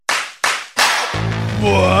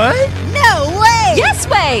What? No way! Yes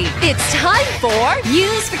way! It's time for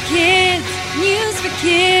News for Kids! News for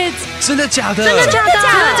Kids! 真的假的？真的假的？真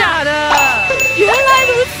的假的？原来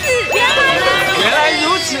如此！原来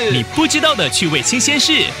如此！你不知道的趣味新鲜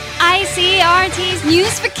事。ICRT's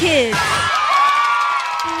News for Kids.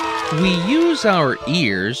 We use our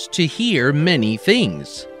ears to hear many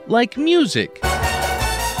things, like music,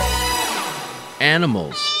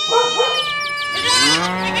 animals,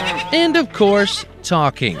 and of course,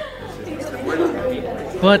 talking.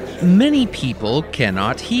 But many people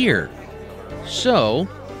cannot hear. So,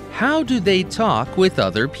 how do they talk with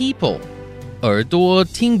other people? 耳朵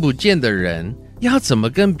听不见的人要怎么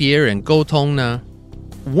跟别人沟通呢？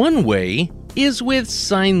 One way is with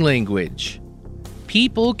sign language.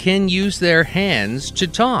 People can use their hands to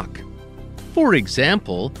talk. For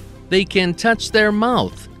example, they can touch their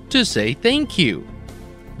mouth to say thank you.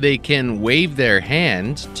 They can wave their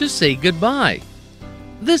hand to say goodbye.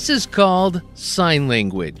 This is called sign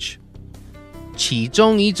language. 其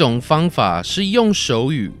中一种方法是用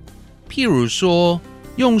手语，譬如说，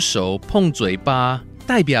用手碰嘴巴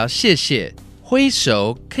代表谢谢，挥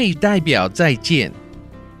手可以代表再见。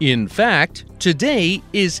In fact, today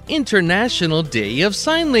is International Day of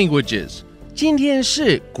Sign Languages. 今天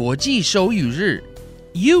是国际手语日。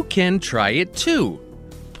You can try it too.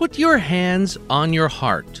 Put your hands on your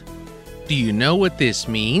heart. Do you know what this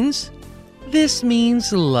means? This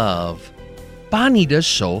means love. 把你的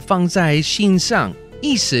手放在心上，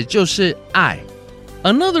意思就是爱。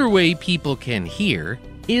Another way people can hear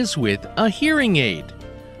is with a hearing aid.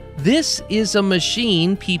 This is a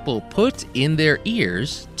machine people put in their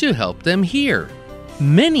ears to help them hear.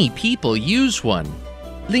 Many people use one.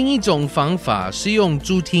 另一种方法是用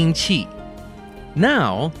助听器。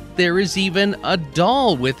Now, there is even a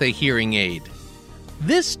doll with a hearing aid.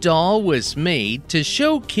 This doll was made to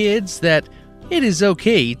show kids that it is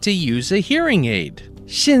okay to use a hearing aid.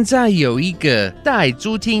 现在有一个带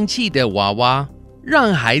助听器的娃娃，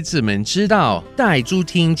让孩子们知道带助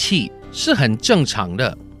听器是很正常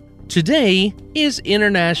的。Today is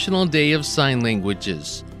International Day of Sign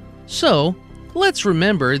Languages. So, let's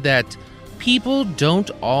remember that people don't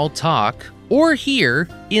all talk or hear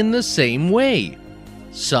in the same way.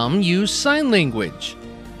 Some use sign language.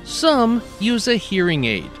 Some use a hearing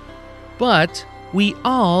aid. But we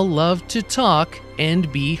all love to talk and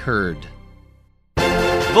be heard.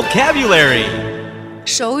 Vocabulary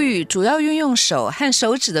手语主要运用手和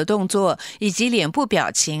手指的动作以及脸部表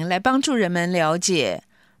情来帮助人们了解。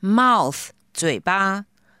Mouth 嘴巴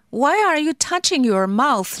Why are you touching your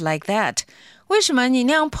mouth like that? 为什么你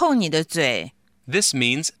那样碰你的嘴？ This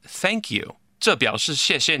means thank you. 这表示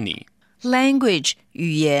谢谢你。Language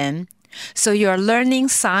语言 So you're learning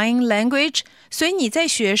sign language? 所以你在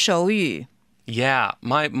学手语。 Yeah,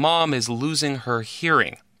 my mom is losing her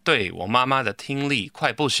hearing. 对，我妈妈的听力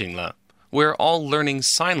快不行了。We're all learning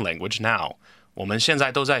sign language now. 我们现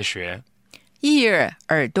在都在学。Ear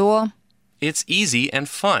耳朵 It's easy and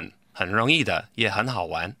fun. 很容易的，也很好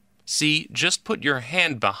玩。See, just put your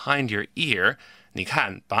hand behind your ear. 你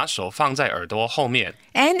看，把手放在耳朵后面。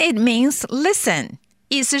And it means listen.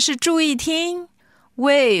 意思是注意听。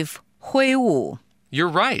Wave 挥舞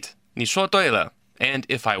You're right. 你说对了。And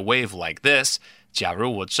if I wave like this, 假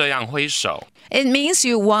如我这样挥手。It means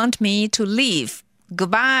you want me to leave.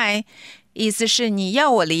 Goodbye. 意思是你要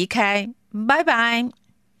我离开。拜拜。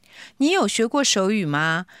你有学过手语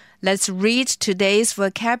吗？ Let's read today's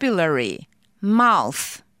vocabulary.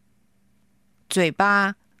 Mouth 嘴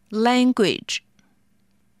巴 Language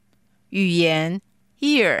语言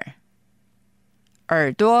Ear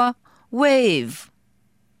耳朵 Wave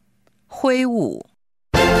挥舞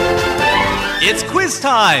It's quiz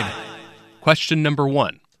time! Question number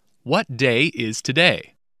 1. What day is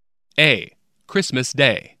today? A. Christmas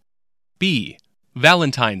Day. B.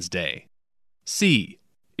 Valentine's Day. C.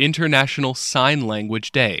 International Sign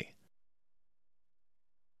Language Day.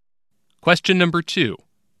 Question number 2.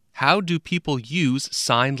 How do people use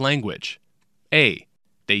sign language? A.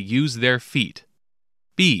 They use their feet.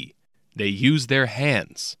 B. They use their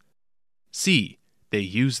hands. C. They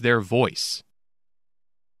use their voice.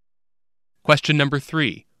 Question number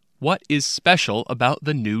 3. What is special about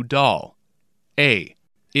the new doll? A.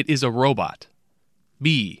 It is a robot.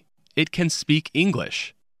 B. It can speak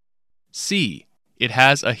English. C. It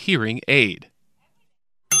has a hearing aid.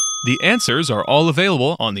 The answers are all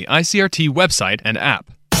available on the ICRT website and app.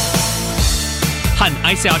 和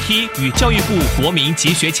ICRT 与教育部国民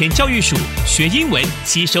及学前教育署学英文，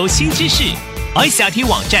吸收新知识。ICRT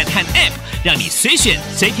网站和 App 让你随选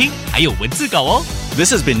随听，还有文字稿哦。This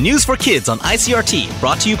has been News for Kids on ICRT,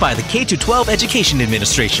 brought to you by the K-12 Education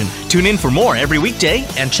Administration. Tune in for more every weekday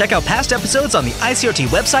and check out past episodes on the ICRT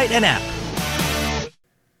website and app.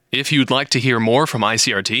 If you'd like to hear more from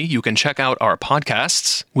ICRT, you can check out our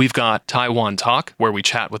podcasts. We've got Taiwan Talk, where we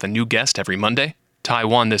chat with a new guest every Monday.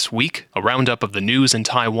 Taiwan This Week, a roundup of the news in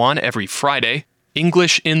Taiwan every Friday.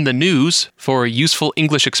 English in the News, for useful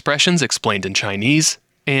English expressions explained in Chinese.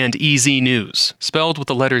 And EZ News, spelled with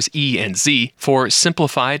the letters E and Z, for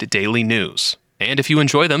simplified daily news. And if you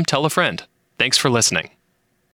enjoy them, tell a friend. Thanks for listening.